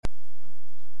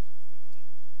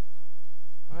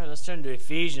Let's turn to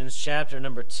Ephesians chapter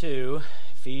number 2.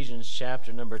 Ephesians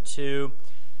chapter number 2.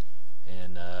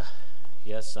 And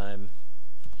yes, I'm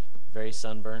very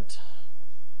sunburnt.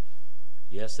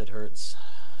 Yes, it hurts.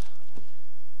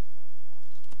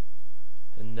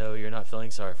 And no, you're not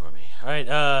feeling sorry for me. All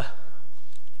right,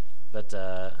 but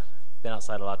been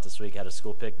outside a lot this week. Had a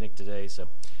school picnic today, so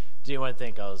do you want to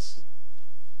think I was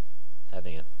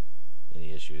having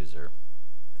any issues or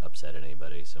upset at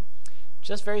anybody? So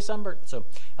just very sunburnt. So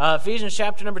Ephesians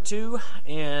chapter number 2,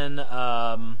 and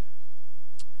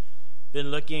been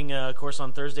looking, of course,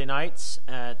 on Thursday nights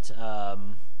at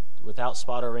Without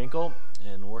Spot or Wrinkle,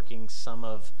 and working some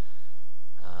of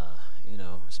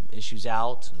some issues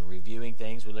out and reviewing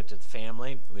things. We looked at the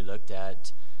family. We looked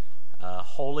at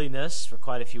holiness for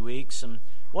quite a few weeks, and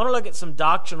want to look at some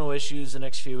doctrinal issues the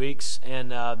next few weeks.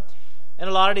 And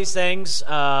a lot of these things,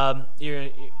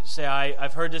 you say,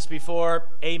 I've heard this before.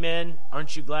 Amen.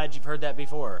 Aren't you glad you've heard that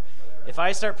before? If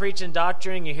I start preaching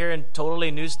doctrine, you're hearing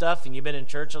totally new stuff, and you've been in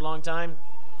church a long time,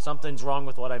 something's wrong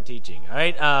with what I'm teaching. All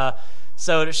right.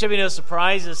 So there should be no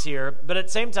surprises here. But at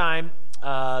the same time,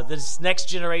 this next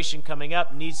generation coming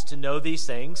up needs to know these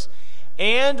things.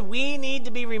 And we need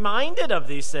to be reminded of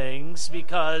these things,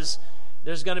 because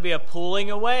there's going to be a pulling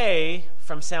away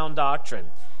from sound doctrine.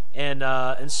 And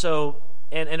so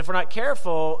if we're not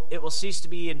careful, it will cease to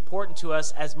be important to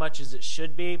us as much as it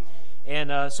should be.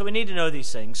 And so we need to know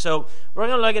these things. So we're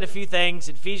going to look at a few things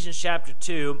in Ephesians chapter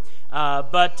 2.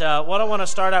 But what I want to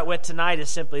start out with tonight is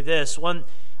simply this. One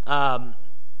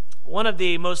of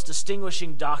the most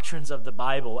distinguishing doctrines of the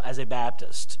Bible as a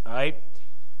Baptist, all right,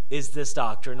 is this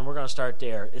doctrine. And we're going to start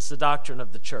there. It's the doctrine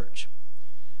of the church.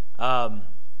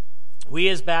 We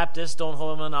as Baptists don't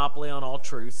hold a monopoly on all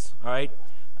truth, all right?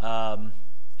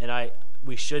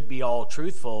 We should be all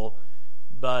truthful,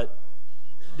 but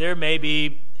there may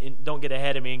be, don't get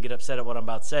ahead of me and get upset at what I'm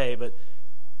about to say, but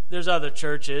there's other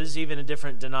churches, even in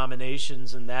different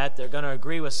denominations and that, they're going to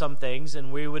agree with some things,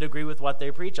 and we would agree with what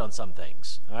they preach on some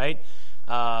things, all right?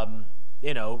 When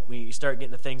you start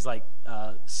getting to things like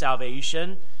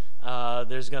salvation,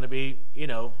 there's going to be,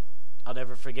 I'll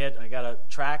never forget, I got a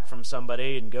tract from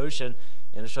somebody in Goshen,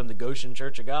 and it's from the Goshen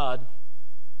Church of God,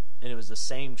 and it was the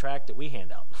same tract that we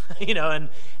hand out,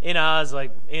 I was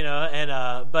like,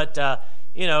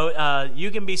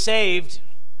 you can be saved.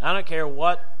 I don't care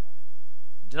what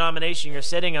denomination you're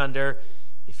sitting under.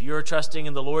 If you're trusting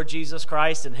in the Lord Jesus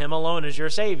Christ and Him alone as your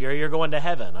Savior, you're going to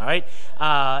heaven, all right?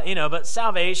 But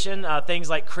salvation, things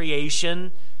like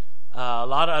creation, a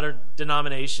lot of other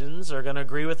denominations are going to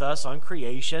agree with us on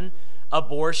creation.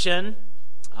 Abortion,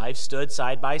 I've stood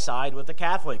side by side with a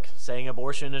Catholic saying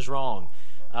abortion is wrong.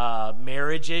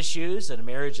 Marriage issues, and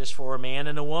marriage is for a man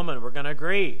and a woman, we're going to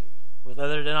agree with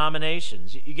other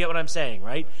denominations. You get what I'm saying,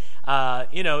 right?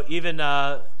 Even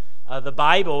the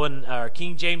Bible and our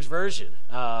King James Version.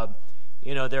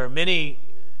 There are many,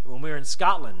 when we were in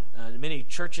Scotland, many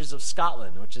churches of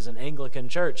Scotland, which is an Anglican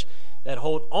church, that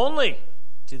hold only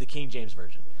to the King James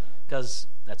Version, because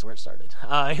that's where it started.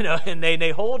 And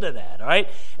they hold to that, all right?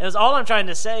 And all I'm trying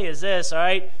to say is this, all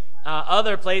right?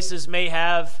 Other places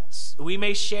we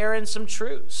may share in some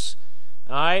truths.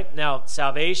 All right, now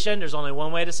salvation, there's only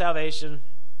one way to salvation.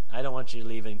 I don't want you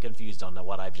leaving confused on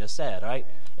what I've just said, all right?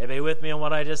 Everybody with me on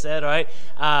what I just said, all right?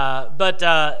 But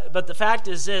the fact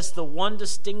is this, the one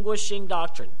distinguishing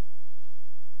doctrine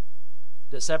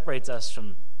that separates us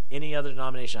from any other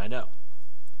denomination I know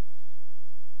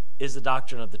is the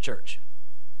doctrine of the church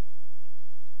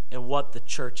and what the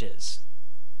church is.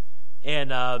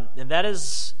 And that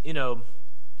is,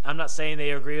 I'm not saying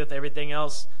they agree with everything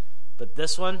else, but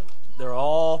this one, they're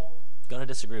all going to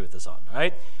disagree with this on, all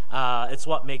right? It's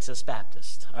what makes us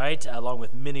Baptist, all right, along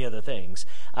with many other things.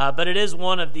 But it is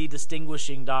one of the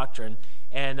distinguishing doctrine,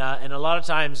 and a lot of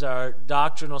times our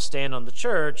doctrinal stand on the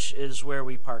church is where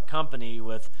we part company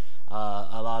with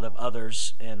a lot of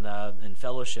others and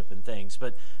fellowship and things.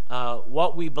 But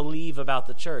what we believe about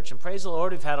the church, and praise the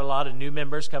Lord, we've had a lot of new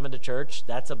members coming to church.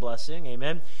 That's a blessing,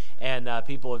 amen. And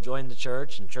people have joined the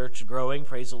church, and church growing.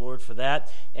 Praise the Lord for that.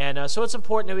 And so it's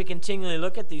important that we continually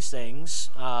look at these things,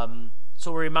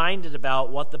 so we're reminded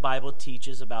about what the Bible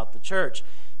teaches about the church,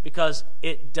 because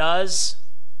it does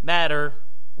matter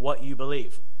what you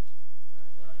believe.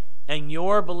 And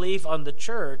your belief on the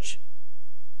church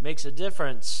makes a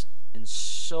difference in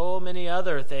so many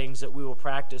other things that we will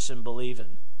practice and believe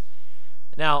in.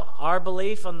 Now, our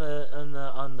belief on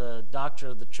the doctrine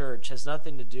of the church has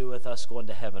nothing to do with us going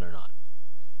to heaven or not.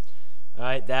 All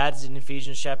right, that's in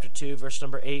Ephesians chapter 2, verse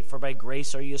number 8. For by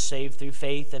grace are you saved through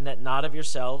faith, and that not of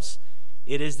yourselves.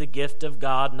 It is the gift of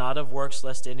God, not of works,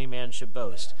 lest any man should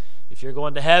boast. If you're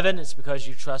going to heaven, it's because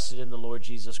you trusted in the Lord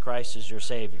Jesus Christ as your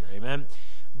Savior. Amen?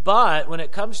 But when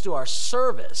it comes to our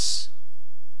service,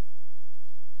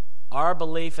 our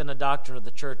belief in the doctrine of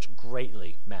the church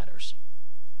greatly matters.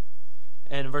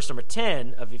 And in verse number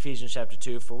 10 of Ephesians chapter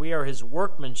 2, for we are his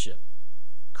workmanship,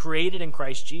 created in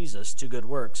Christ Jesus to good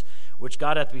works, which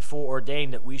God hath before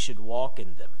ordained that we should walk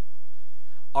in them.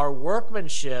 Our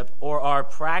workmanship, or our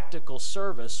practical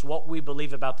service, what we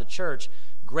believe about the church,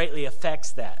 greatly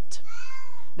affects that.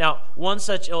 Now, one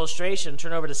such illustration,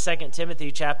 turn over to 2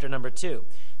 Timothy chapter number 2.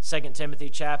 2 Timothy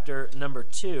chapter number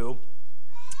 2,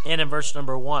 and in verse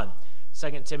number 1.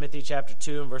 2 Timothy chapter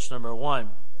 2 and verse number 1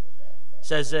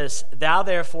 says this, thou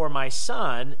therefore, my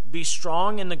son, be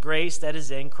strong in the grace that is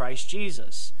in Christ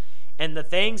Jesus. And the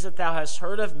things that thou hast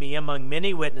heard of me among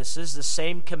many witnesses, the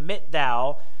same commit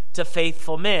thou to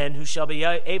faithful men who shall be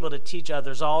able to teach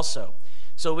others also.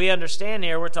 So we understand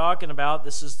here, we're talking about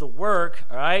this is the work,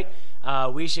 all right?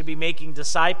 We should be making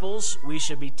disciples. We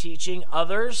should be teaching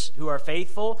others who are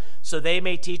faithful so they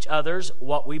may teach others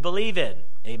what we believe in.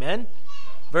 Amen?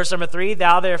 Verse number 3,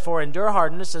 thou therefore endure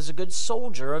hardness as a good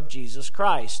soldier of Jesus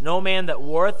Christ. No man that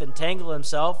warreth entangle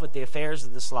himself with the affairs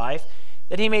of this life,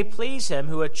 that he may please him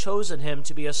who had chosen him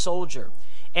to be a soldier.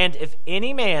 And if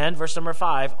any man, verse number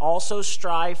 5, also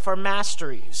strive for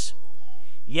masteries,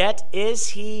 yet is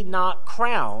he not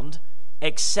crowned,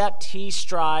 except he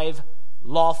strive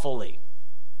lawfully.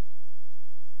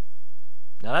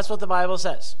 Now that's what the Bible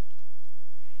says.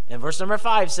 And verse number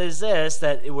 5 says this,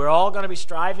 that we're all going to be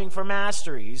striving for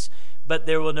masteries, but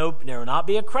there will not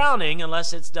be a crowning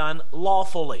unless it's done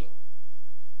lawfully.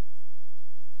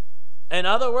 In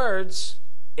other words,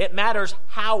 it matters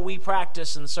how we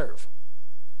practice and serve.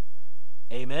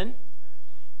 Amen?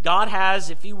 God has,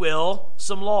 if you will,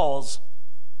 some laws,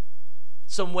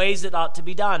 some ways that ought to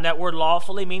be done. That word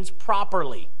lawfully means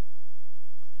properly.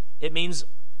 It means,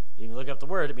 you can look up the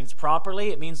word, it means properly,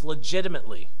 it means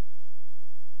legitimately.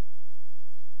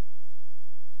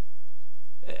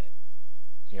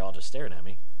 You're all just staring at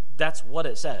me. That's what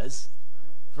it says.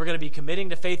 If we're going to be committing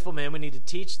to faithful men, we need to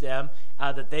teach them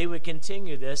that they would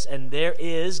continue this. And there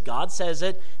is, God says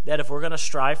it, that if we're going to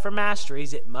strive for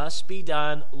masteries, it must be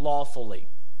done lawfully.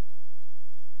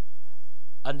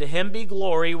 Unto him be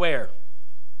glory where?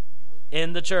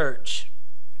 In the church.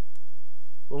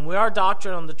 When our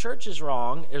doctrine on the church is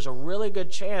wrong, there's a really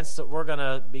good chance that we're going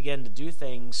to begin to do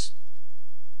things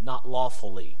not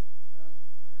lawfully.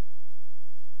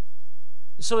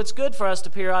 So it's good for us to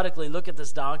periodically look at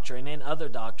this doctrine and other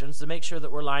doctrines to make sure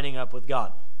that we're lining up with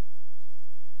God.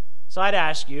 So I'd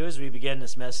ask you as we begin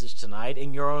this message tonight,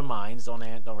 in your own minds,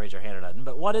 don't raise your hand or nothing,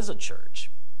 but what is a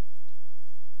church?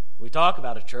 We talk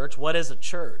about a church. What is a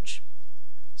church?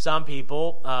 Some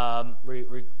people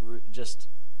just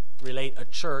relate a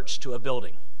church to a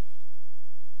building.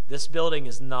 This building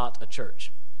is not a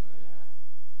church.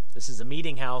 This is a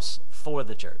meeting house for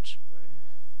the church.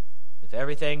 If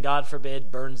everything, God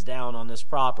forbid, burns down on this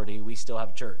property, we still have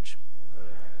a church.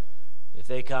 If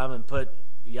they come and put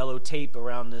yellow tape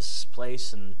around this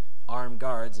place and armed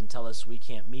guards and tell us we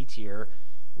can't meet here,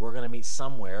 we're going to meet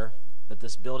somewhere, but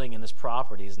this building and this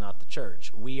property is not the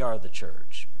church. We are the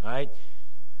church, all right?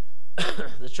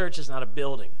 The church is not a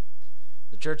building.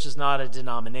 The church is not a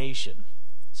denomination.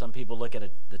 Some people look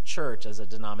at the church as a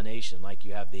denomination, like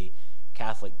you have the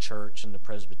Catholic Church and the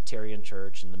Presbyterian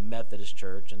Church and the Methodist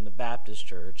Church and the Baptist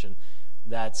Church, and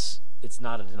it's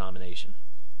not a denomination.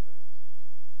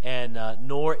 And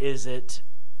nor is it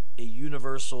a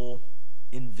universal,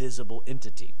 invisible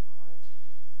entity.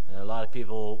 And a lot of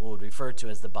people would refer to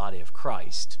as the body of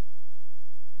Christ.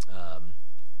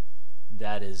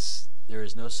 There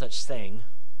is no such thing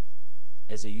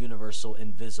as a universal,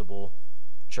 invisible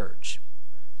church.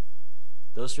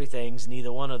 Those three things,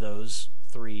 neither one of those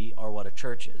three are what a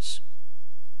church is.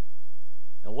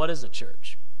 Now, what is a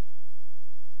church?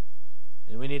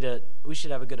 And we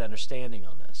should have a good understanding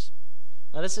on this.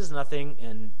 Now, this is nothing,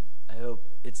 and I hope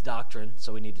it's doctrine,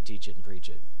 so we need to teach it and preach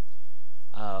it.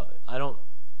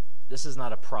 This is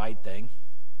not a pride thing.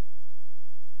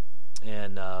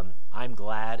 And I'm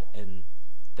glad and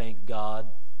thank God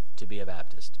to be a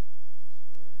Baptist,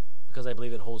 because I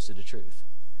believe it holds to the truth.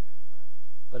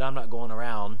 But I'm not going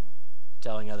around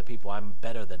telling other people I'm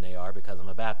better than they are because I'm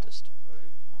a Baptist.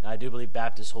 Now, I do believe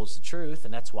Baptist holds the truth,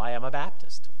 and that's why I'm a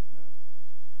Baptist.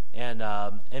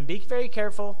 And be very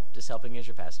careful, just helping as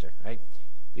your pastor, right?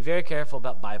 Be very careful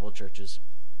about Bible churches.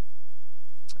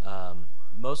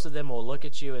 Most of them will look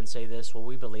at you and say this, well,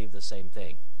 we believe the same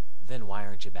thing. Then why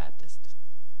aren't you Baptist?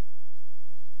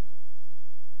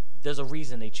 There's a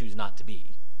reason they choose not to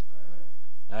be.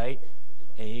 All right?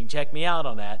 And you can check me out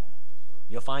on that.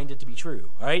 You'll find it to be true,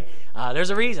 all right? There's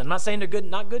a reason. I'm not saying they're good,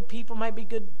 not good people might be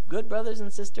good brothers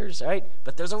and sisters, all right?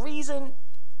 But there's a reason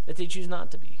that they choose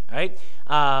not to be, all right?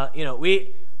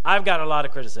 I've gotten a lot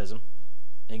of criticism,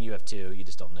 and you have too. You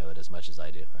just don't know it as much as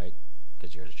I do, right?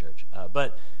 Because you're at a church.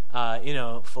 For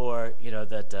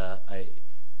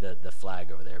the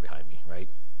flag over there behind me, right?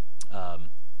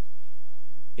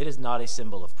 It is not a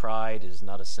symbol of pride. It is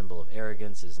not a symbol of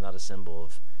arrogance. It is not a symbol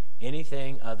of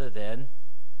anything other than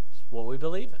what we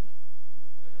believe in.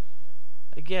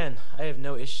 Again, I have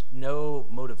no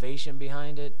motivation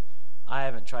behind it. I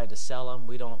haven't tried to sell them.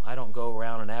 I don't go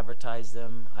around and advertise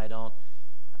them. I don't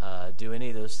do any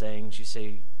of those things. You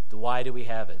say, why do we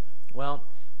have it? Well,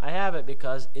 I have it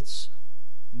because it's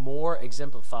more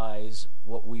exemplifies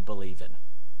what we believe in.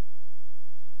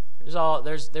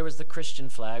 There was the Christian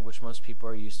flag, which most people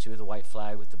are used to, the white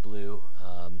flag with the blue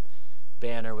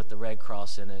banner with the red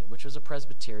cross in it, which was a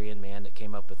Presbyterian man that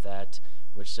came up with that,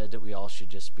 which said that we all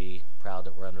should just be proud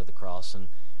that we're under the cross, and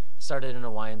started in a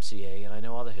YMCA, and I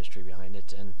know all the history behind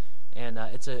it, and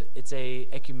it's a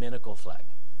ecumenical flag.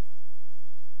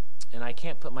 And I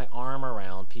can't put my arm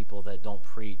around people that don't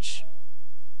preach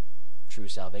true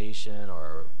salvation,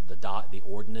 or the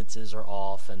ordinances are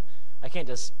off, and I can't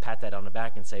just pat that on the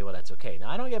back and say, well, that's okay.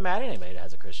 Now, I don't get mad at anybody that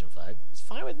has a Christian flag. It's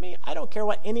fine with me. I don't care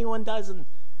what anyone does, and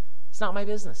it's not my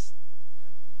business.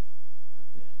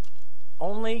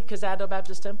 Only Casado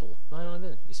Baptist Temple.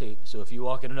 You say, so if you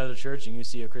walk in another church and you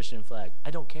see a Christian flag,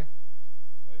 I don't care.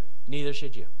 Neither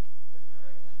should you.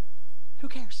 Who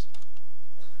cares?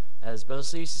 As Brother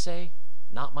Lee used to say,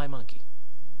 not my monkey.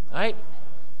 All right?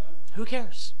 Who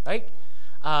cares? Right?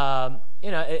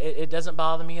 It doesn't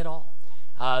bother me at all.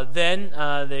 Then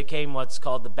there came what's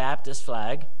called the Baptist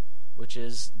flag, which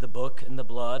is the book and the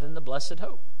blood and the blessed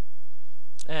hope.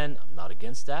 And I'm not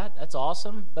against that. That's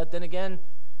awesome. But then again,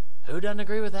 who doesn't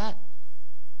agree with that?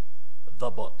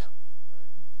 The book.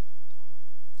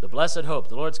 The blessed hope.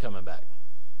 The Lord's coming back.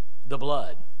 The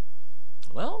blood.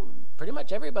 Well, pretty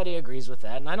much everybody agrees with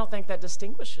that, and I don't think that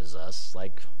distinguishes us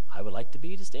like I would like to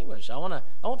be distinguished. I want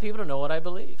people to know what I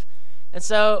believe. And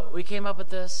so we came up with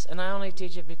this, and I only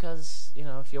teach it because,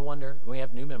 if you wonder, we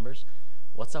have new members,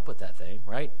 what's up with that thing,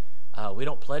 right? We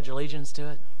don't pledge allegiance to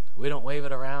it. We don't wave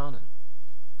it around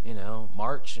and,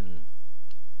 march, and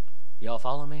y'all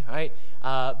follow me, right?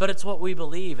 But it's what we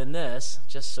believe in this,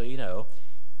 just so you know.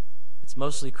 It's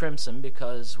mostly crimson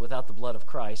because without the blood of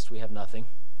Christ, we have nothing.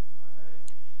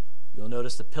 You'll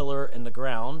notice the pillar and the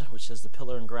ground, which says the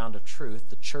pillar and ground of truth.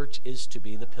 The church is to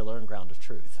be the pillar and ground of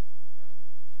truth.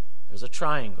 There's a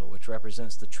triangle, which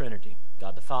represents the Trinity,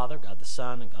 God the Father, God the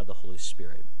Son, and God the Holy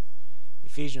Spirit.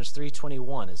 Ephesians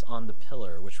 3:21 is on the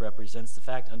pillar, which represents the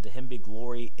fact, unto him be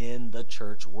glory in the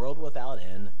church, world without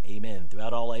end, amen,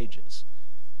 throughout all ages.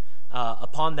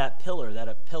 Upon that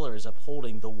pillar is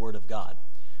upholding the Word of God.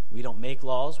 We don't make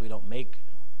laws, we don't make,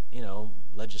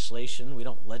 legislation, we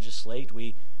don't legislate,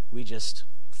 we just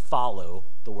follow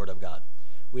the Word of God.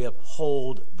 We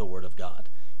uphold the Word of God.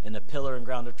 And the pillar and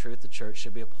ground of truth, the church,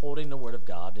 should be upholding the Word of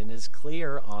God, and is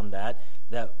clear on that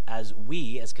as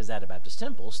we, as Casado Baptist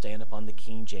Temple, stand upon the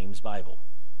King James Bible.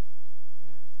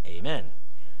 Amen.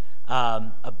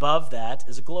 Above that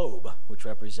is a globe, which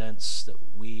represents that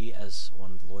we, as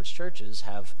one of the Lord's churches,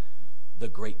 have the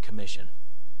Great Commission.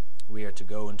 We are to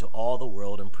go into all the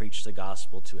world and preach the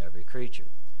gospel to every creature.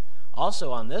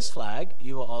 Also on this flag,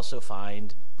 you will also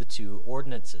find the two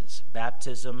ordinances,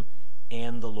 baptism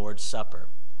and the Lord's Supper.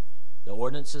 The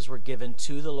ordinances were given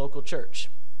to the local church,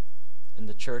 and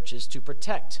the church is to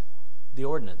protect the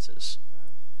ordinances.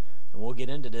 And we'll get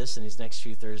into this in these next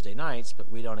few Thursday nights,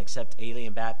 but we don't accept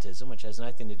alien baptism, which has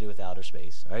nothing to do with outer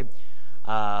space, all right?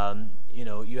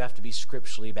 You have to be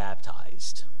scripturally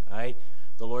baptized, all right?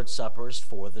 The Lord's Supper is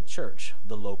for the church,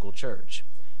 the local church,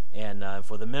 and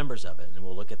for the members of it, and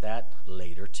we'll look at that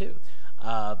later too.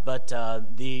 But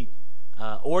the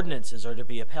ordinances are to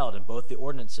be upheld, and both the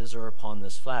ordinances are upon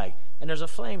this flag. And there's a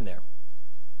flame there,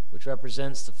 which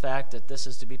represents the fact that this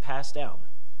is to be passed down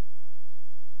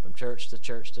from church to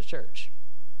church to church.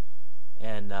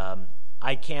 And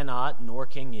I cannot, nor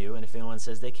can you, and if anyone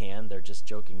says they can, they're just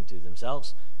joking to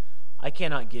themselves. I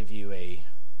cannot give you a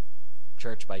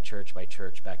church by church by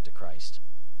church back to Christ.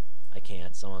 I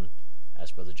can't. Someone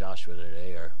asked Brother Joshua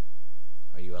today, are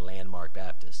you a Landmark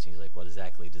Baptist? He's like, what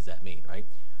exactly does that mean, right?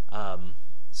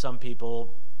 Some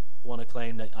people want to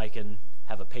claim that I can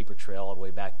have a paper trail all the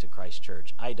way back to Christ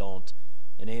Church. I don't,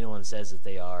 and anyone says that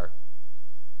they are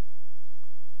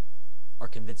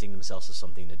convincing themselves of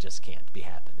something that just can't be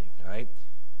happening, all right?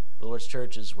 The Lord's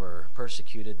churches were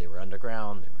persecuted, they were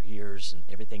underground, there were years, and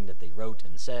everything that they wrote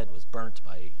and said was burnt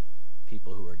by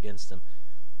people who were against them.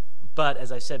 But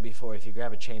as I said before, if you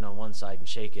grab a chain on one side and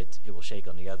shake it, it will shake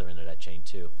on the other end of that chain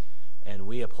too. And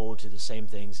we uphold to the same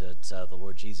things that the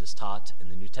Lord Jesus taught in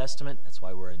the New Testament. That's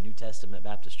why we're a New Testament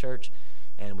Baptist church.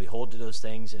 And we hold to those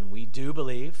things. And we do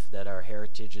believe that our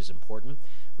heritage is important.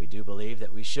 We do believe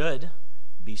that we should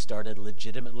be started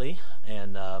legitimately.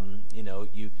 And,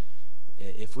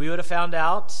 if we would have found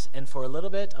out, and for a little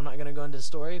bit, I'm not going to go into the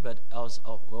story, but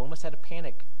we almost had a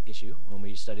panic issue when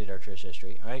we studied our church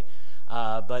history, all right?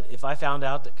 But if I found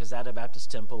out that Cazada Baptist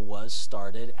Temple was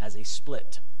started as a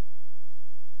split,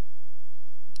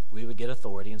 we would get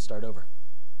authority and start over.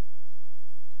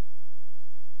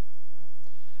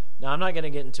 Now, I'm not going to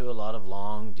get into a lot of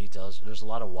long details. There's a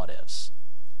lot of what-ifs.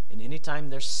 And anytime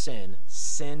there's sin,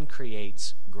 sin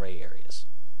creates gray areas.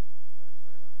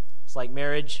 It's like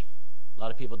marriage. A lot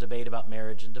of people debate about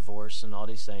marriage and divorce and all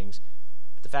these things.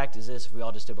 But the fact is this, if we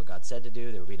all just did what God said to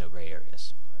do, there would be no gray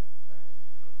areas.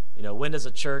 When does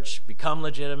a church become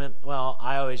legitimate? Well,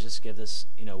 I always just give this,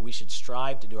 we should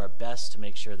strive to do our best to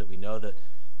make sure that we know that,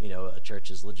 a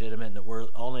church is legitimate and that we're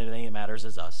only thing that matters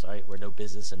is us, right? We're no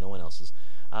business and no one else's.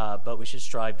 But we should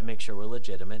strive to make sure we're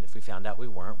legitimate. If we found out we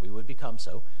weren't, we would become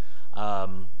so.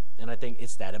 And I think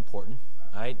it's that important,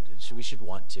 right? We should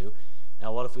want to.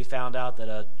 Now, what if we found out that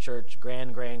a church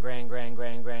grand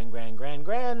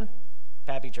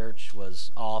pappy church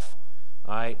was off,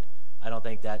 all right? I don't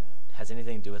think that has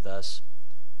anything to do with us.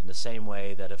 In the same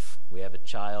way that if we have a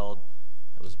child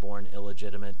that was born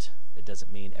illegitimate, it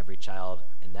doesn't mean every child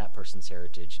in that person's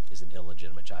heritage is an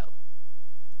illegitimate child.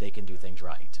 They can do things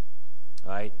right,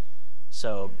 all right?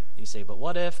 So you say, but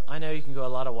what if? I know you can go a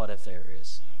lot of what if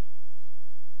areas.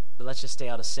 But let's just stay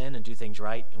out of sin and do things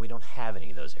right, and we don't have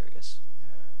any of those areas.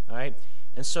 All right?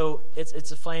 And so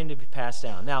it's a flame to be passed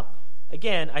down. Now,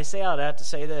 again, I say all that to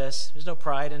say this. There's no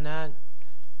pride in that.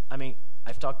 I mean,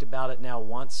 I've talked about it now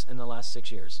once in the last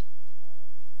 6 years.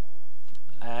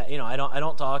 I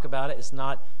don't talk about it. It's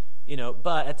not,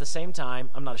 but at the same time,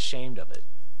 I'm not ashamed of it.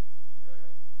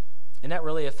 And that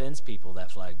really offends people,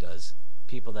 that flag does.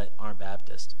 People that aren't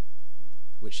Baptist,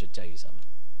 which should tell you something.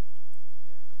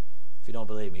 If you don't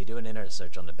believe me, do an internet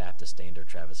search on the Baptist Standard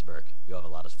Travis Burke. You'll have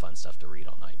a lot of fun stuff to read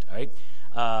all night, all right?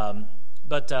 I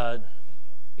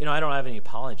don't have any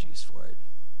apologies for it.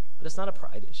 But it's not a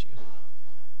pride issue,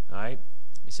 all right?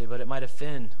 You say, but it might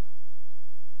offend.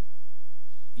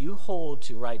 You hold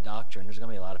to right doctrine, there's going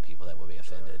to be a lot of people that will be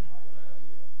offended.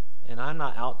 And I'm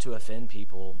not out to offend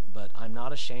people, but I'm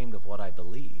not ashamed of what I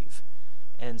believe.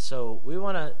 And so we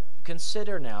want to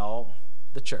consider now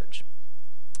the church.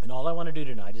 And all I want to do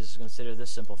tonight is consider this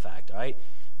simple fact, all right?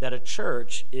 That a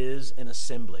church is an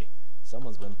assembly.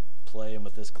 Someone's been playing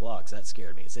with this clock, so that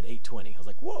scared me. It said 8:20. I was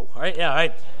like, whoa, all right, yeah, all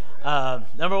right.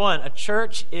 Number one, a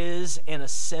church is an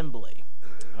assembly,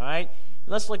 all right?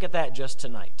 Let's look at that just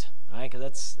tonight, all right?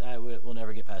 Because we'll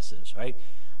never get past this, right?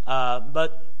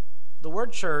 But the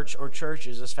word church or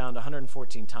churches is found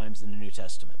 114 times in the New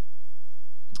Testament.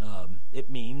 It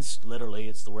means, literally,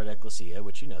 it's the word ecclesia,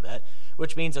 which you know that,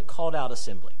 which means a called out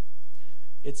assembly.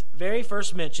 Its very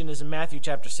first mention is in Matthew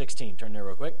chapter 16. Turn there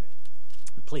real quick.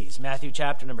 Please, Matthew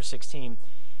chapter number 16.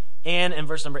 And in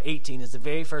verse number 18 is the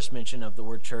very first mention of the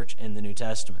word church in the New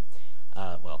Testament.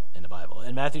 In the Bible.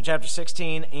 In Matthew chapter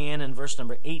 16 and in verse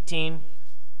number 18.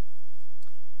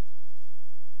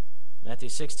 Matthew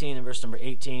 16 and verse number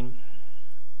 18.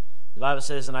 The Bible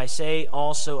says, and I say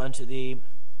also unto thee,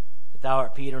 thou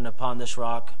art Peter, and upon this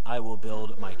rock I will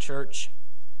build my church,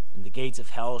 and the gates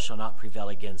of hell shall not prevail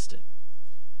against it.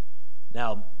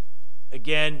 Now,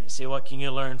 again, see, what can you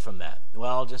learn from that?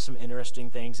 Well, just some interesting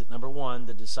things. That number one,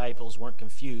 the disciples weren't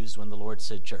confused when the Lord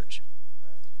said church.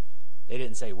 They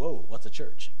didn't say, whoa, what's a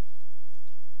church?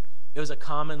 It was a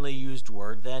commonly used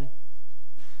word then,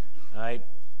 all right?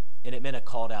 And it meant a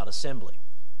called out assembly.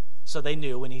 So they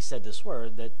knew when he said this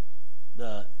word that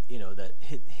the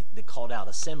called out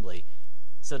assembly.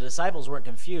 So the disciples weren't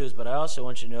confused, but I also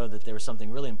want you to know that there was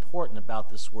something really important about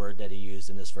this word that he used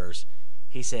in this verse.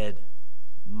 He said,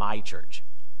 my church.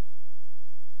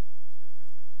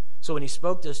 So when he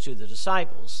spoke this to the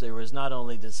disciples, there was not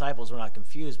only the disciples were not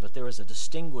confused, but there was a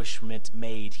distinguishment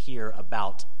made here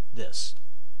about this.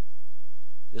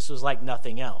 This was like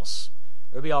nothing else.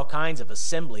 There would be all kinds of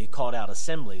assembly, called out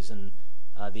assemblies, and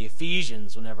the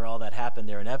Ephesians, whenever all that happened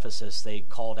there in Ephesus, they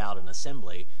called out an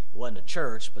assembly. It wasn't a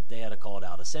church, but they had a called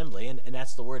out assembly, and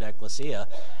that's the word ecclesia.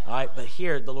 All right, but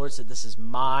here the Lord said, this is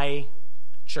my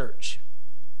church.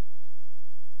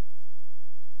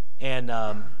 And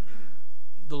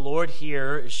the Lord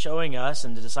here is showing us,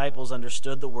 and the disciples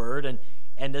understood the word,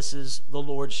 and this is the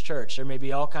Lord's church. There may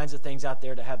be all kinds of things out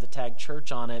there that have the tag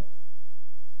church on it.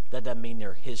 That doesn't mean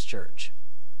they're his church.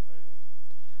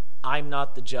 I'm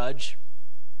not the judge.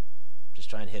 Just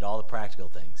trying to hit all the practical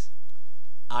things.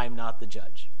 I'm not the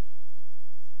judge.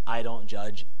 I don't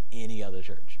judge any other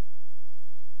church.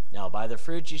 Now, by the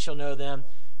fruits you shall know them.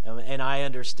 And I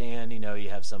understand, you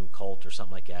have some cult or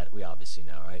something like that. We obviously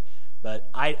know, right? But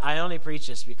I only preach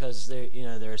this because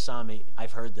there are some,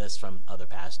 I've heard this from other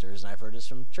pastors, and I've heard this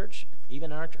from church,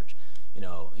 even our church.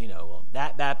 Well,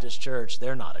 that Baptist church,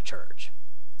 they're not a church.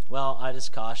 Well, I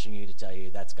just caution you to tell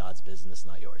you that's God's business,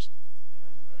 not yours.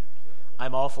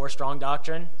 I'm all for strong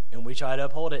doctrine, and we try to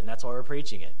uphold it, and that's why we're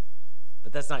preaching it.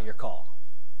 But that's not your call.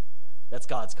 That's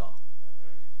God's call.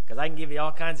 Because I can give you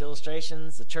all kinds of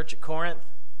illustrations. The church at Corinth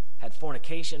had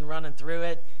fornication running through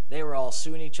it. They were all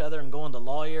suing each other and going to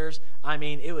lawyers. I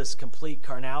mean, it was complete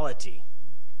carnality.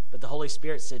 But the Holy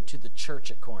Spirit said to the church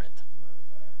at Corinth.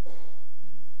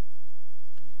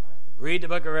 Read the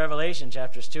book of Revelation,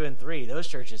 chapters 2 and 3. Those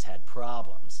churches had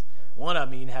problems. One of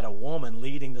them even had a woman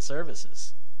leading the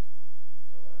services.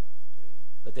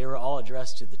 But they were all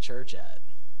addressed to the church at.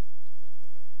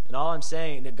 And all I'm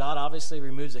saying, that God obviously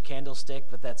removes a candlestick,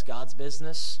 but that's God's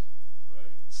business.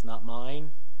 It's not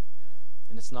mine.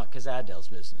 And it's not Kazadel's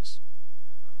business.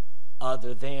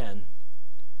 Other than,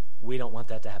 we don't want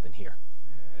that to happen here.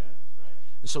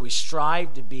 And so we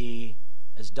strive to be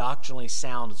as doctrinally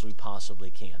sound as we possibly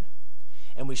can.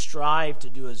 And we strive to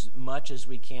do as much as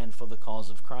we can for the cause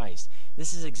of Christ.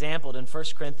 This is exampled in 1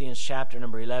 Corinthians chapter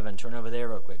number 11. Turn over there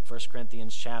real quick. 1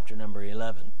 Corinthians chapter number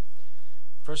 11.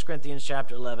 1 Corinthians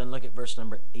chapter 11, look at verse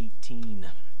number 18.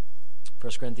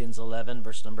 1 Corinthians 11,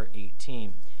 verse number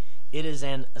 18. It is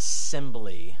an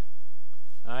assembly.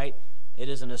 All right? It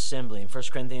is an assembly. In 1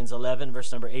 Corinthians 11,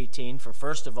 verse number 18, for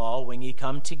first of all, when ye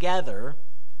come together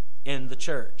in the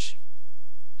church.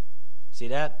 See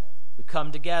that? We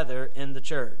come together in the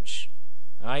church.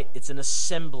 All right? It's an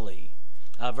assembly.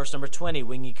 Verse number 20,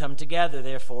 when ye come together,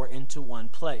 therefore, into one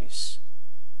place.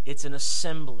 It's an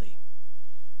assembly.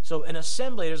 So in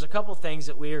assembly, there's a couple things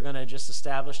that we are going to just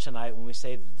establish tonight when we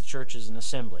say that the church is an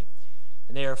assembly.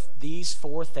 And they are these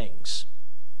four things.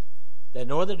 That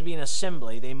in order to be an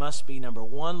assembly, they must be, number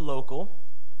one, local.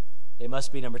 They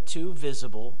must be, number two,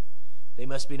 visible. They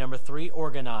must be, number three,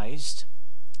 organized.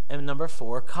 And number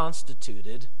four,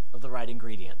 constituted of the right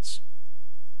ingredients.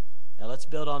 Now let's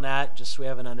build on that just so we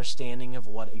have an understanding of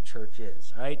what a church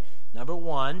is. All right? Number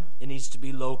one, it needs to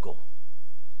be local.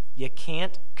 You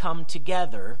can't come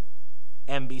together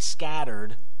and be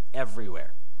scattered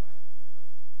everywhere.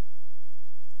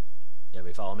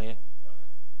 Everybody follow me?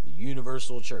 The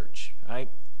universal church, right?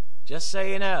 Just so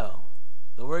you know,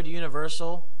 the word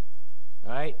universal,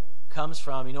 right, comes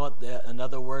from, you know what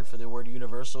another word for the word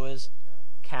universal is?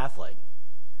 Catholic.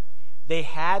 They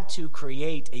had to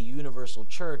create a universal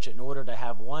church in order to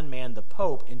have one man, the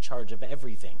Pope, in charge of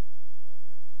everything.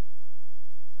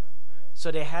 So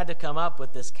they had to come up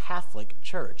with this Catholic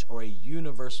church, or a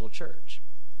universal church.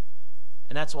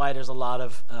 And that's why there's a lot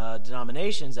of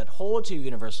denominations that hold to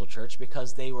universal church,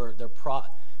 because they're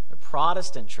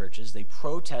Protestant churches. They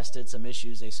protested some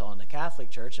issues they saw in the Catholic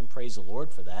Church, and praise the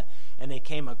Lord for that. And they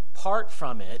came apart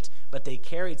from it, but they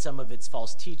carried some of its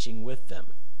false teaching with them,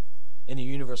 in the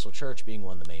universal church being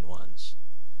one of the main ones.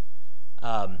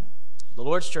 The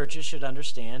Lord's churches should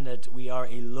understand that we are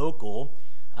a local.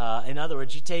 In other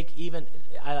words, you take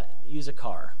use a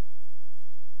car.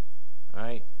 All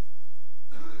right?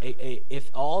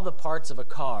 If all the parts of a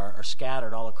car are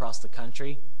scattered all across the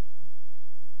country,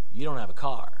 you don't have a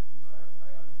car.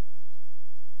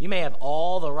 You may have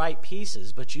all the right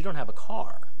pieces, but you don't have a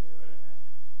car.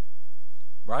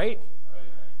 Right?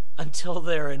 Until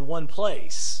they're in one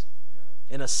place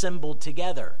and assembled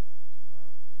together.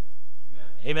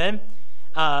 Amen?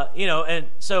 And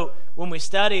so when we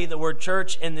study the word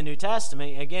church in the New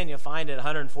Testament, again, you'll find it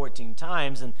 114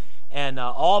 times, and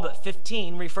all but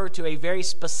 15 refer to a very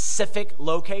specific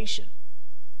location,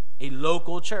 a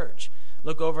local church.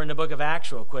 Look over in the book of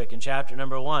Acts real quick in chapter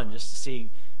number 1, just to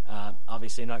see.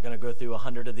 Obviously, I'm not going to go through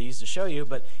 100 of these to show you,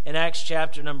 but in Acts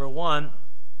chapter number 1,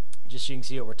 just so you can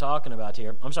see what we're talking about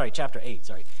here. I'm sorry, chapter 8,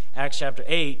 sorry. Acts chapter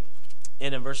 8,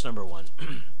 and in verse number 1.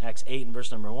 Acts 8 and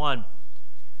verse number 1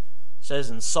 says,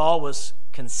 and Saul was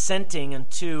consenting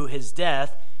unto his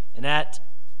death, and at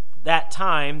that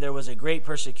time there was a great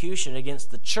persecution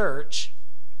against the church,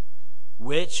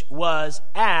 which was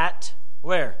at,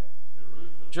 where?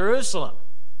 Jerusalem.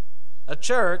 A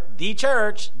church, the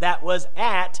church that was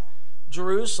at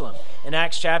Jerusalem. In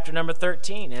Acts chapter number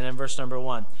 13 and in verse number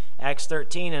 1. Acts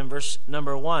 13 and verse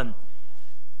number 1.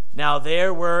 Now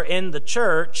there were in the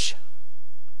church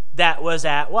that was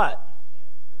at what?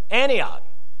 Antioch.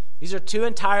 These are two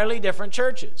entirely different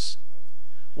churches.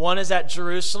 One is at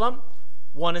Jerusalem.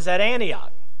 One is at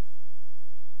Antioch.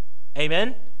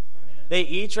 Amen? They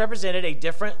each represented a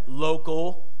different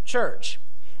local church.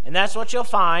 And that's what you'll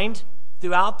find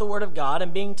throughout the Word of God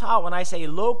and being taught. When I say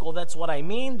local, that's what I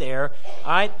mean there.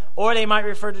 All right? Or they might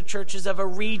refer to churches of a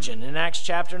region in Acts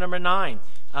chapter number 9.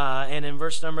 And in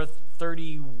verse number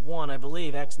 31, I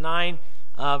believe. Acts 9,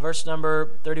 verse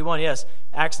number 31. Yes,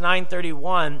 Acts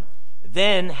 9:31.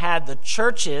 Then had the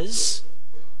churches,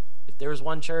 if there was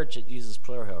one church, it uses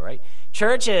plural, right?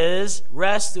 Churches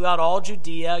rest throughout all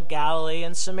Judea, Galilee,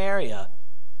 and Samaria.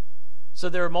 So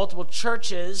there were multiple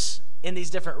churches in these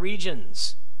different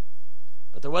regions.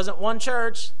 But there wasn't one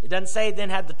church. It doesn't say then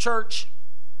had the church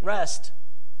rest.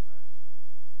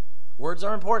 Words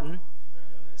are important.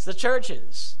 It's the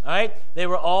churches, all right? They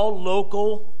were all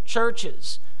local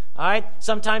churches, all right?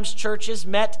 Sometimes churches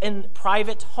met in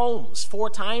private homes. 4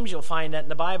 times you'll find that in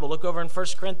the Bible. Look over in 1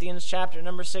 Corinthians chapter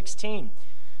number 16.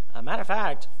 Matter of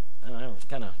fact, I don't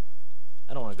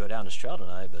want to go down this trail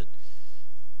tonight, but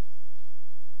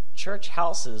church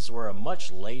houses were a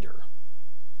much later.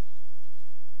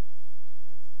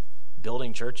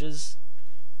 Building churches,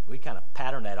 we kind of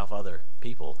pattern that off other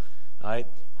people, all right?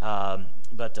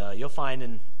 But you'll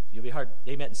find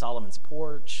they met in Solomon's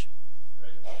porch.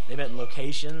 They met in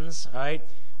locations, all right?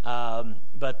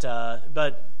 But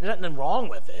there's nothing wrong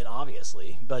with it,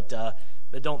 obviously. But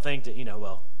don't think that,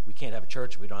 we can't have a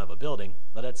church if we don't have a building.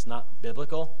 But that's not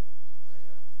biblical,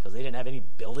 because they didn't have any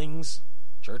buildings,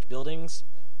 church buildings,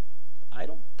 I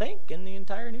don't think, in the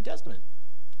entire New Testament.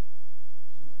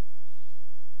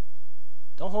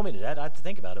 Don't hold me to that. I have to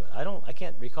think about it. I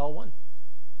can't recall one.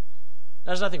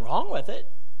 There's nothing wrong with it.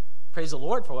 Praise the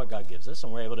Lord for what God gives us,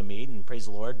 and we're able to meet and praise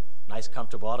the Lord. Nice,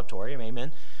 comfortable auditorium,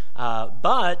 amen.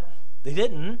 But they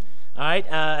didn't. All right,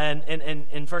 and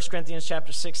in 1 Corinthians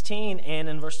chapter 16 and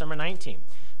in verse number 19.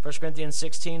 1 Corinthians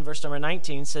 16, verse number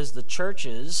 19 says, the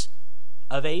churches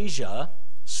of Asia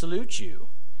salute you.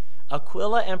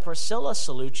 Aquila and Priscilla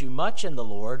salute you much in the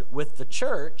Lord with the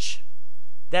church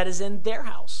that is in their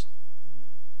house.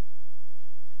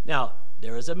 Now,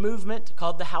 there is a movement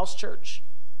called the house church.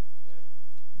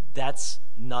 That's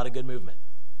not a good movement.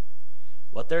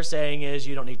 What they're saying is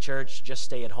you don't need church, just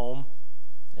stay at home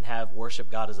and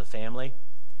worship God as a family.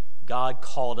 God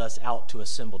called us out to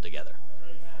assemble together.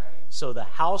 So the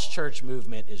house church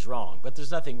movement is wrong. But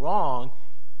there's nothing wrong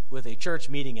with a church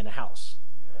meeting in a house.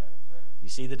 You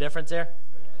see the difference there?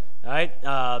 All right?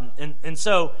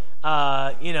 So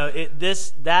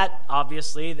that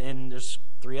obviously, and there's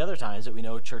 3 other times that we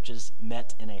know churches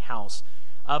met in a house.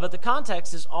 But the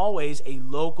context is always a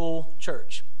local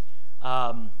church.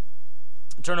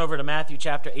 Turn over to Matthew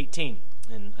chapter 18.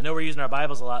 And I know we're using our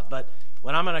Bibles a lot, but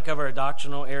when I'm going to cover a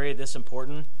doctrinal area this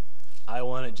important, I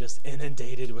want it just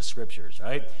inundated with scriptures,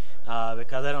 right?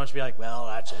 Because I don't want to be like, well,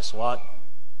 that's just what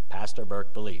Pastor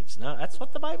Burke believes. No, that's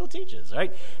what the Bible teaches,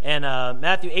 right? And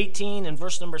Matthew 18 and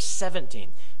verse number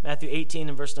 17. Matthew 18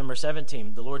 and verse number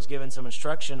 17, the Lord's given some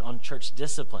instruction on church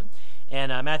discipline. And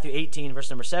Matthew 18, verse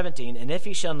number 17, and if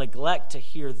he shall neglect to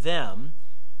hear them,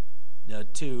 the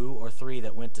 2 or 3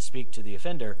 that went to speak to the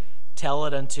offender, tell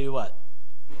it unto what?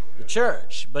 The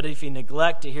church. But if he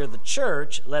neglect to hear the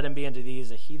church, let him be unto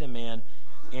these a heathen man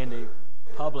and a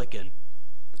publican.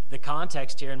 The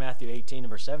context here in Matthew 18 and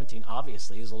verse 17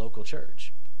 obviously is a local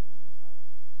church.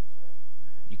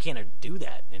 You can't do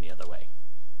that any other way.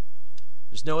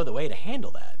 There's no other way to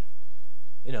handle that.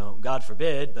 God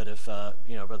forbid, but if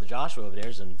Brother Joshua over there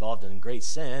is involved in great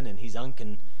sin and he's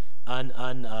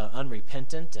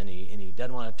unrepentant and he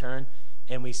doesn't want to turn,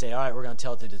 and we say, all right, we're going to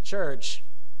tell it to the church.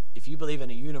 If you believe in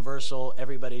a universal,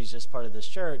 everybody's just part of this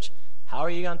church, how are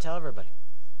you going to tell everybody?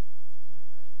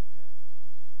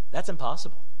 That's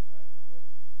impossible.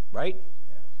 Right?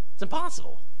 It's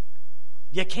impossible.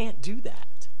 You can't do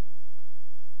that.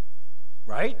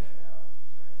 Right?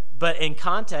 But in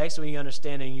context, when you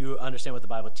understand what the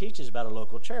Bible teaches about a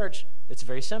local church, it's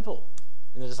very simple.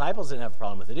 And the disciples didn't have a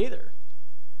problem with it either.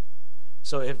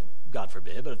 So if, God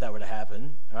forbid, but if that were to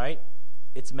happen, all right,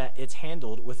 it's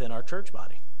handled within our church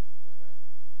body.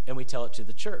 And we tell it to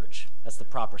the church. That's the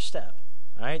proper step.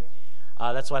 All right?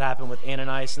 That's what happened with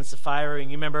Ananias and Sapphira. And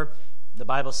you remember, the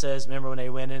Bible says, remember when they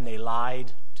went in, they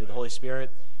lied to the Holy Spirit,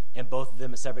 and both of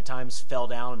them at separate times fell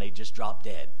down and they just dropped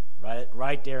dead.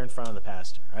 Right there in front of the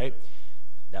pastor, right?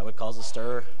 That would cause a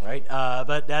stir, right?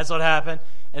 But that's what happened.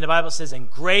 And the Bible says, and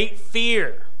great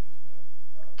fear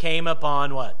came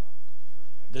upon what?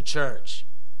 The church.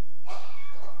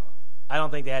 I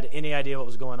don't think they had any idea what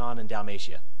was going on in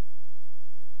Dalmatia.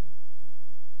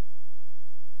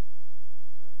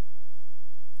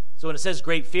 So when it says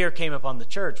great fear came upon the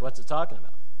church, what's it talking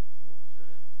about?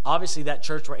 obviously that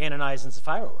church where Ananias and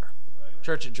Sapphira were,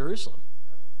 church at Jerusalem.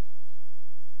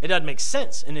 It doesn't make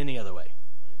sense in any other way.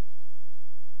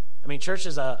 I mean,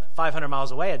 churches 500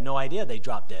 miles away had no idea they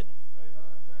dropped dead.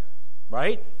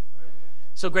 Right?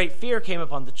 So great fear came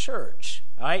upon the church.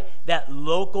 All right? That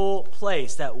local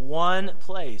place, that one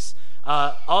place.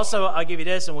 Also, I'll give you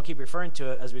this, and we'll keep referring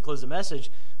to it as we close the message.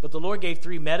 But the Lord gave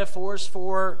 3 metaphors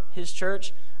for his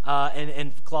church.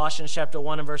 In Colossians chapter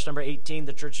 1 and verse number 18,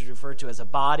 the church is referred to as a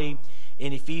body.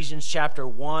 In Ephesians chapter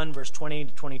 1, verse 20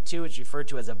 to 22, it's referred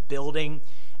to as a building.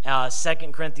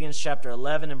 2 Corinthians chapter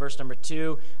 11 and verse number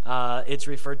 2, it's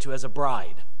referred to as a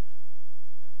bride.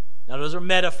 Now, those are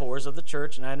metaphors of the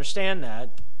church, and I understand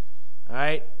that. All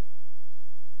right?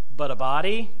 But a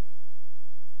body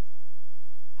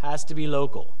has to be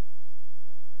local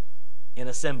and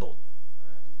assembled.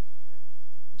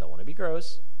 Don't want to be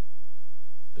gross,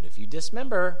 but if you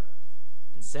dismember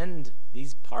and send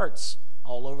these parts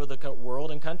all over the world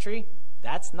and country,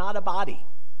 that's not a body.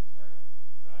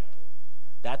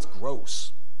 That's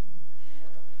gross.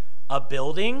 A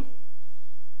building,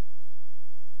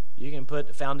 you can put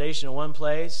the foundation in one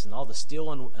place and all the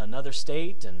steel in another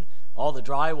state and all the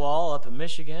drywall up in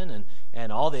Michigan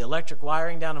and all the electric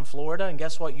wiring down in Florida, and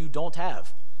guess what? You don't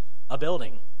have a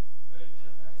building.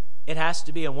 It has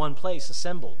to be in one place,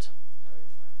 assembled.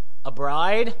 A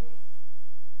bride,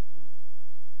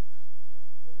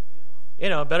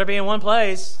 better be in one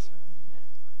place,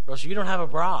 or else you don't have a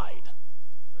bride.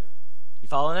 You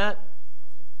following that?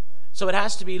 So it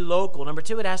has to be local. Number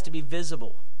 2, it has to be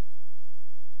visible.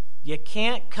 You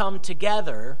can't come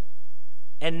together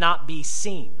and not be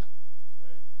seen.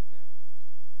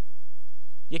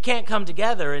 You can't come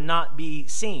together and not be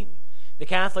seen. The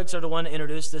Catholics are the one to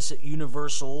introduce this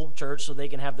universal church so they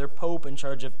can have their pope in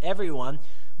charge of everyone.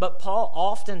 But Paul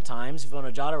oftentimes, if you want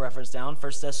to jot a reference down,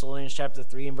 1 Thessalonians chapter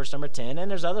 3 and verse number 10,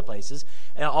 and there's other places,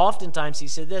 and oftentimes he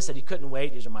said this, that he couldn't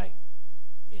wait. These are my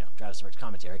Travis Burke's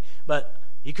commentary, but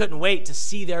he couldn't wait to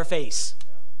see their face.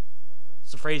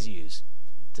 It's a phrase he used.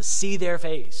 To see their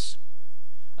face.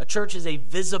 A church is a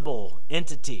visible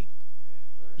entity.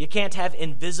 You can't have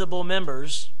invisible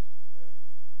members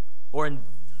or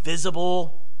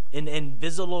invisible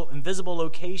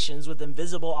locations with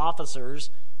invisible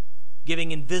officers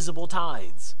giving invisible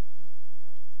tithes.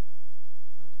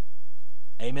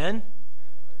 Amen?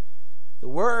 The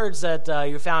words that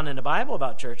you found in the Bible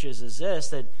about churches is this,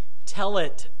 that tell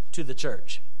it to the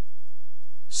church.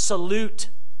 Salute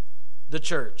the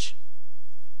church.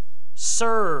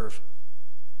 Serve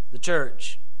the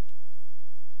church.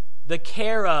 The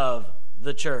care of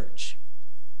the church.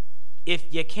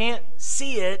 If you can't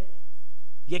see it,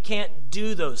 you can't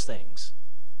do those things.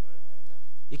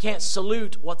 You can't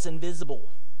salute what's invisible.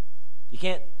 You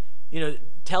can't,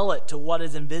 tell it to what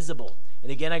is invisible.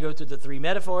 And again, I go through the 3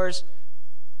 metaphors.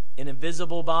 An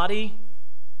invisible body.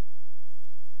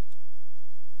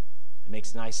 It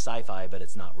makes nice sci-fi, but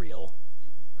it's not real.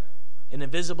 An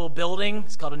invisible building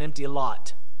is called an empty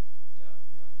lot.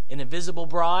 An invisible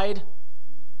bride,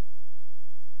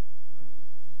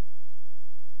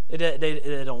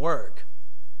 it don't work.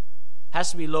 It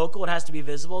has to be local, it has to be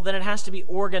visible, then it has to be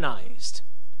organized.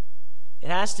 It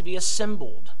has to be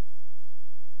assembled.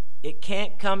 It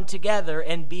can't come together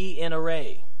and be in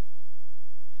array.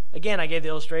 Again, I gave the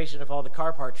illustration, if all the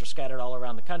car parts are scattered all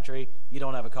around the country, you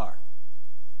don't have a car.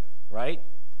 Right?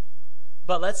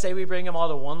 But let's say we bring them all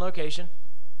to one location,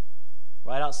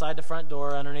 right outside the front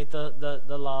door, underneath the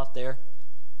loft there,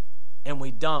 and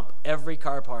we dump every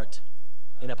car part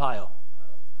in a pile.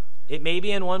 It may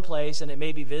be in one place and it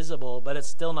may be visible, but it's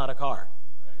still not a car.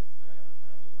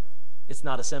 It's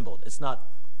not assembled. It's not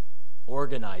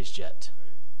organized yet.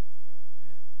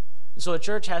 So a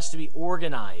church has to be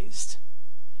organized,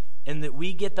 and that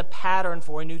we get the pattern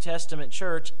for a New Testament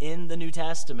church in the New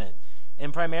Testament.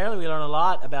 And primarily we learn a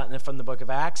lot about from the book of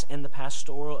Acts and the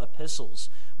pastoral epistles.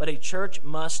 But a church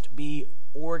must be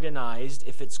organized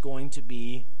if it's going to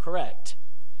be correct.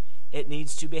 It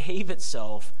needs to behave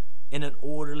itself in an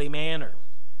orderly manner.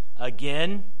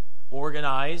 Again,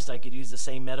 organized. I could use the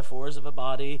same metaphors of a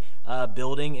body,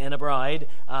 building, and a bride.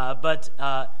 But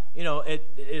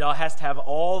it all has to have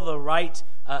all the right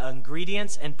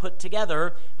ingredients and put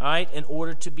together, all right, in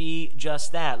order to be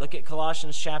just that. Look at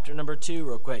Colossians chapter number 2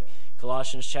 real quick.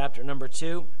 Colossians chapter number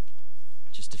 2,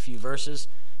 just a few verses.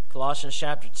 Colossians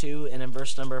chapter 2 and in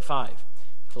verse number 5.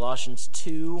 Colossians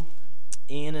 2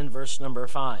 and in verse number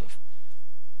 5.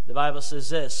 The Bible says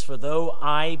this, "For though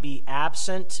I be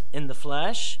absent in the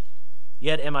flesh,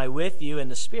 yet am I with you in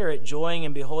the Spirit, joying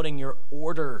in beholding your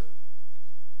order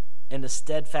and the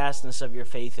steadfastness of your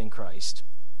faith in Christ."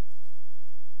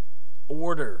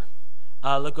 Order.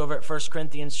 Look over at 1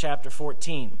 Corinthians chapter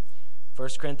 14. 1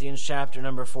 Corinthians chapter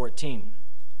number 14.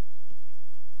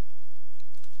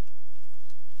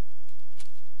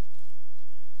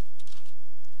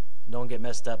 Don't get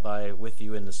messed up by with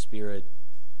you in the spirit.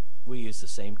 We use the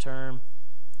same term.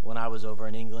 When I was over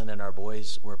in England and our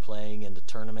boys were playing in the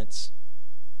tournaments,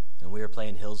 and we were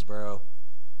playing Hillsborough,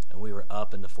 and we were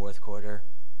up in the fourth quarter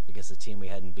against a team we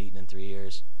hadn't beaten in 3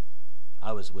 years,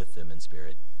 I was with them in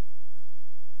spirit.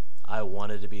 I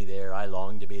wanted to be there. I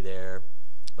longed to be there,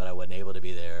 but I wasn't able to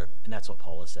be there. And that's what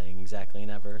Paul is saying exactly in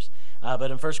that verse.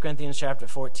 But in 1 Corinthians chapter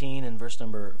 14 and verse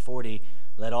number 40,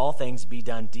 let all things be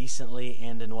done decently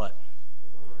and in what?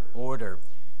 Order.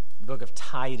 The book of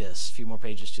Titus, a few more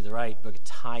pages to the right, book of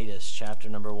Titus, chapter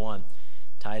number 1.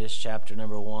 Titus, chapter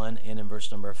number 1, and in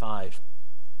verse number 5.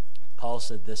 Paul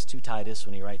said this to Titus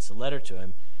when he writes the letter to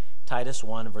him. Titus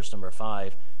 1, verse number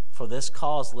 5. For this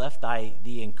cause left I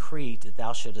thee in Crete, that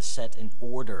thou shouldest set in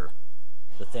order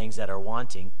the things that are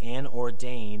wanting, and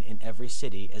ordain in every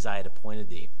city as I had appointed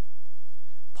thee.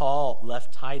 Paul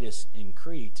left Titus in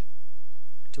Crete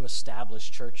to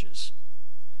establish churches.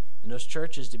 And those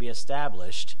churches, to be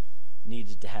established,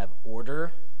 needed to have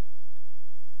order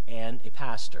and a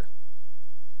pastor.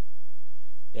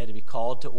 They had to be called to